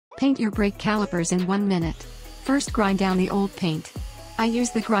Paint your brake calipers in 1 minute. First, grind down the old paint. I use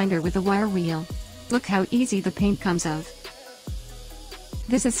the grinder with a wire wheel. Look how easy the paint comes out.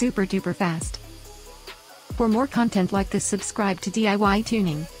 This is super duper fast. For more content like this, subscribe to DIY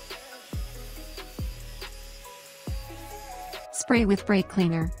Tuning. Spray with brake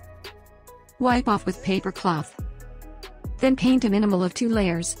cleaner. Wipe off with paper cloth. Then paint a minimal of 2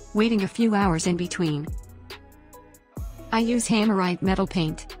 layers, waiting a few hours in between. I use hammerite metal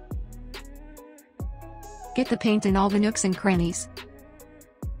paint. Get the paint in all the nooks and crannies.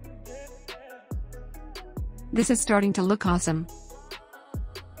 This is starting to look awesome.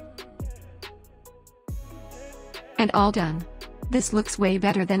 And all done. This looks way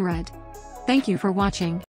better than red. Thank you for watching.